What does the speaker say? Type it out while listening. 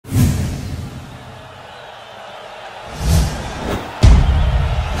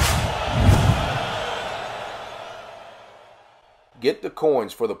Get the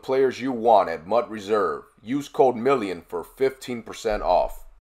coins for the players you want at MUT Reserve. Use code MILLION for 15% off.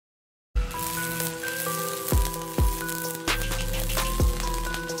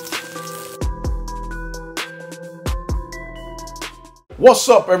 What's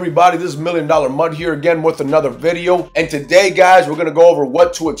up, everybody? This is $1 Million MUT here again with another video. And today, guys, we're going to go over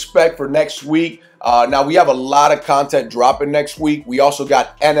what to expect for next week. Now, we have a lot of content dropping next week. We also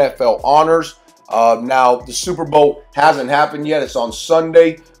got NFL honors. Now, the Super Bowl hasn't happened yet. It's on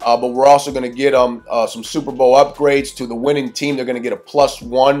Sunday. But we're also going to get some Super Bowl upgrades to the winning team. They're going to get a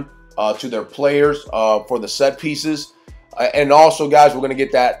 +1 to their players for the set pieces. And also, guys, we're going to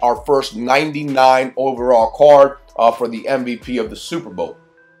get our first 99 overall card for the MVP of the Super Bowl.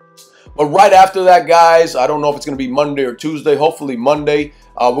 But right after that, guys, I don't know if it's going to be Monday or Tuesday. Hopefully Monday,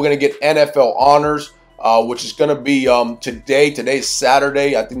 we're going to get NFL honors, which is going to be today. Today's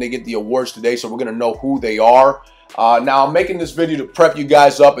Saturday. I think they get the awards today, so we're going to know who they are. Now, I'm making this video to prep you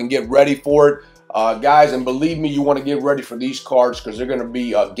guys up and get ready for it. Guys, and believe me, you want to get ready for these cards because they're going to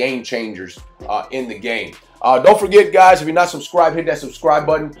be game changers in the game. Don't forget, guys, if you're not subscribed, hit that subscribe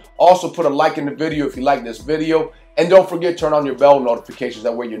button. Also, put a like in the video if you like this video. And don't forget, turn on your bell notifications.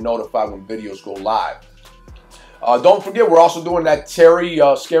 That way you're notified when videos go live. Don't forget, we're also doing that Scary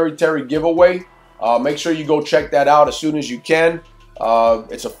Terry giveaway. Make sure you go check that out as soon as you can.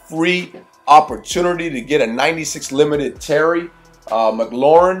 It's a free opportunity to get a 96 limited Terry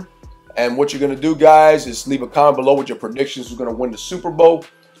McLaurin. And what you're going to do, guys, is leave a comment below with your predictions who's going to win the Super Bowl.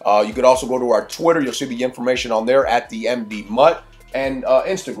 You could also go to our Twitter. You'll see the information on there at the MD MUT, and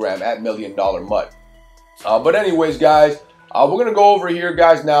Instagram at $1 Million MUT. But anyways, guys, we're going to go over here,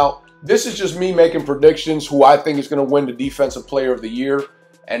 guys. Now, this is just me making predictions who I think is going to win the Defensive Player of the Year.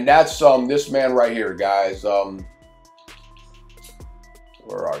 And that's this man right here, guys. Where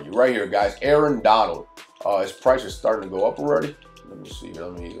are you? Right here, guys. Aaron Donald. His price is starting to go up already. Let me see.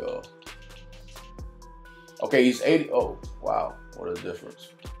 Let me go. Okay, he's 80. Oh, wow. What a difference.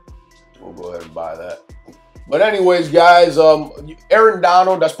 We'll go ahead and buy that. But anyways, guys, Aaron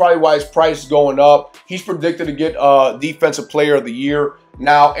Donald, that's probably why his price is going up. He's predicted to get Defensive Player of the Year.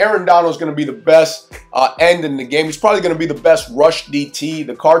 Now, Aaron Donald is going to be the best end in the game. He's probably going to be the best rush DT.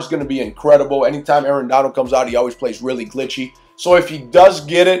 The card's going to be incredible. Anytime Aaron Donald comes out, he always plays really glitchy. So if he does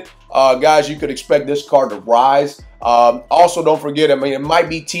get it, guys, you could expect this card to rise. Also, don't forget, I mean, it might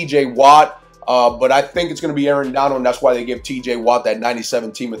be TJ Watt, but I think it's going to be Aaron Donald, and that's why they give TJ Watt that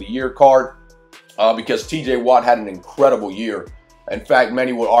 97 Team of the Year card. Because TJ Watt had an incredible year. In fact,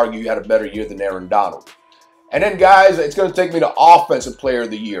 many would argue he had a better year than Aaron Donald. And then, guys, it's going to take me to Offensive Player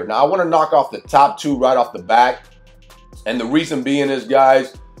of the Year. Now, I want to knock off the top two right off the bat. And the reason being is,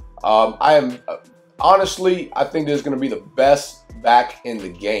 guys, honestly, I think this is going to be the best back in the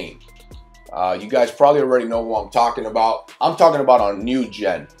game. You guys probably already know who I'm talking about. I'm talking about on new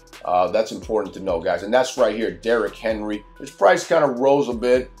gen. That's important to know, guys. And that's right here, Derrick Henry. His price kind of rose a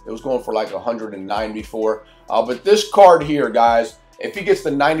bit. It was going for like 109 before. But this card here, guys, if he gets the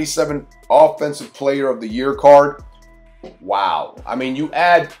 97 Offensive Player of the Year card, wow. I mean, you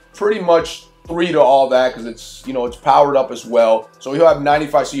add pretty much 3 to all that because it's, you know, it's powered up as well. So he'll have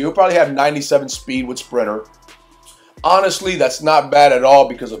 95. So he'll probably have 97 speed with sprinter. Honestly, that's not bad at all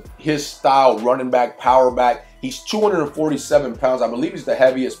because of his style, running back, power back. He's 247 pounds. I believe he's the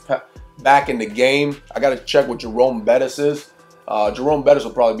heaviest back in the game. I got to check what Jerome Bettis is. Jerome Bettis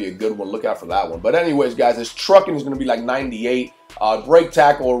will probably be a good one. Look out for that one. But anyways, guys, his trucking is going to be like 98. Break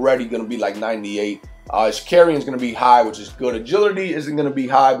tackle already going to be like 98. His carrying is going to be high, which is good. Agility isn't going to be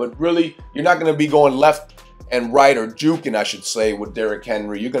high, but really, you're not going to be going left and right, or juking, I should say, with Derrick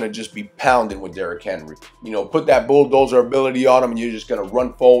Henry. You're going to just be pounding with Derrick Henry. You know, put that bulldozer ability on him, and you're just going to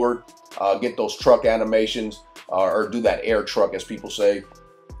run forward, get those truck animations, or do that air truck, as people say.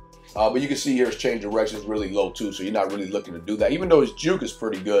 But you can see here his change of direction is really low, too, so you're not really looking to do that. Even though his juke is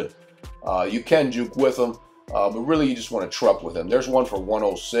pretty good, you can juke with him, but really you just want to truck with him. There's one for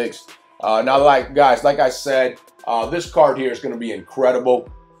 106. Now, guys, like I said, this card here is going to be incredible.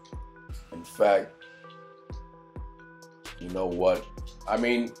 In fact, you know what? I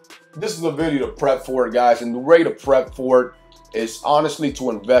mean, this is a video to prep for it, guys, and the way to prep for it is honestly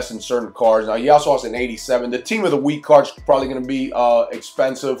to invest in certain cards. Now, he also has an 87. The Team of the Week card's probably going to be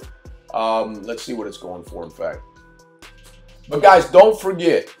expensive. Let's see what it's going for, in fact. But, guys, don't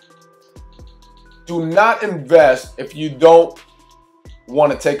forget, do not invest if you don't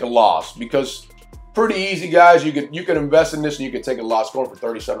want to take a loss, because pretty easy, guys. You can invest in this and you can take a loss, going for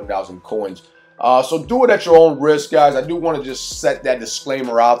 37,000 coins. So do it at your own risk, guys. I do want to just set that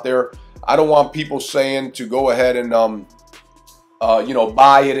disclaimer out there. I don't want people saying to go ahead and you know,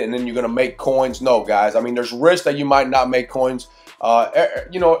 buy it and then you're gonna make coins. No, guys. I mean, there's risk that you might not make coins.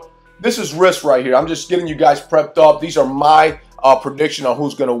 You know, this is risk right here. I'm just getting you guys prepped up. These are my prediction on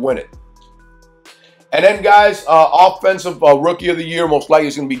who's going to win it. And then, guys, offensive rookie of the year, most likely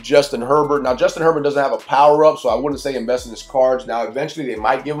is going to be Justin Herbert. Now, Justin Herbert doesn't have a power-up, so I wouldn't say invest in his cards. Now, eventually, they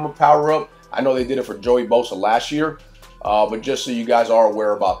might give him a power-up. I know they did it for Joey Bosa last year, but just so you guys are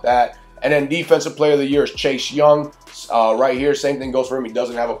aware about that. And then defensive player of the year is Chase Young. Right here, same thing goes for him. He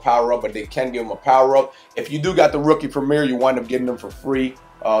doesn't have a power-up, but they can give him a power-up. If you do got the rookie premier, you wind up getting them for free.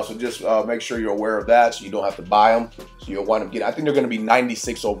 So just make sure you're aware of that so you don't have to buy them. So you'll wind up getting, I think they're going to be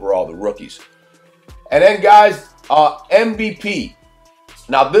 96 overall, the rookies. And then, guys, MVP.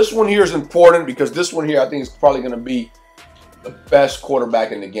 Now, this one here is important because this one here I think is probably going to be the best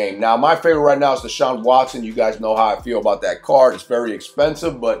quarterback in the game. Now, my favorite right now is Deshaun Watson. You guys know how I feel about that card. It's very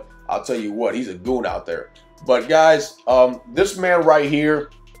expensive, but I'll tell you what, he's a goon out there. But, guys, this man right here,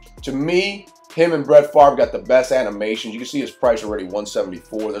 to me, him and Brett Favre got the best animations. You can see his price already,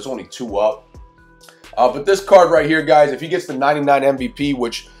 $174. There's only 2 up. But this card right here, guys, if he gets the 99 MVP,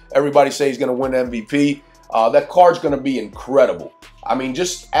 which everybody says he's going to win MVP, that card's going to be incredible. I mean,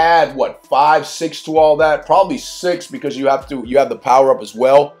 just add, what, 5, 6 to all that? Probably 6 because you have the power-up as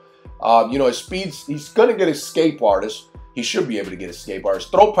well. You know, his speeds, he's going to get escape artist. He should be able to get escape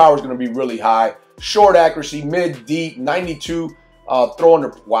artist. Throw power is going to be really high. Short accuracy, mid, deep, 92, throw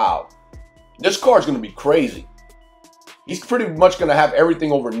under. Wow. This card's going to be crazy. He's pretty much going to have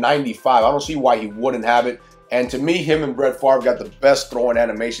everything over 95. I don't see why he wouldn't have it. And to me, him and Brett Favre got the best throwing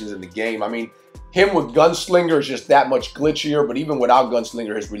animations in the game. I mean, him with Gunslinger is just that much glitchier, but even without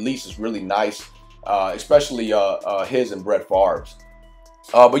Gunslinger, his release is really nice, especially his and Brett Favre's.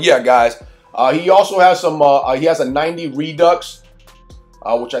 But yeah, guys, he also has some, he has a 90 Redux,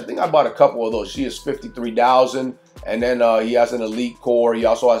 which I think I bought a couple of those. She is 53,000, and then he has an Elite Core. He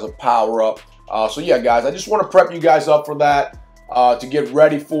also has a power-up. So yeah, guys, I just want to prep you guys up for that. To get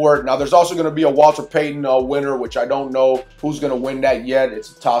ready for it. Now, there's also going to be a Walter Payton winner, which I don't know who's going to win that yet.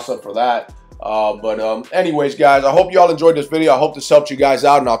 It's a toss-up for that. Anyways, guys, I hope you all enjoyed this video. I hope this helped you guys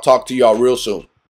out, and I'll talk to y'all real soon.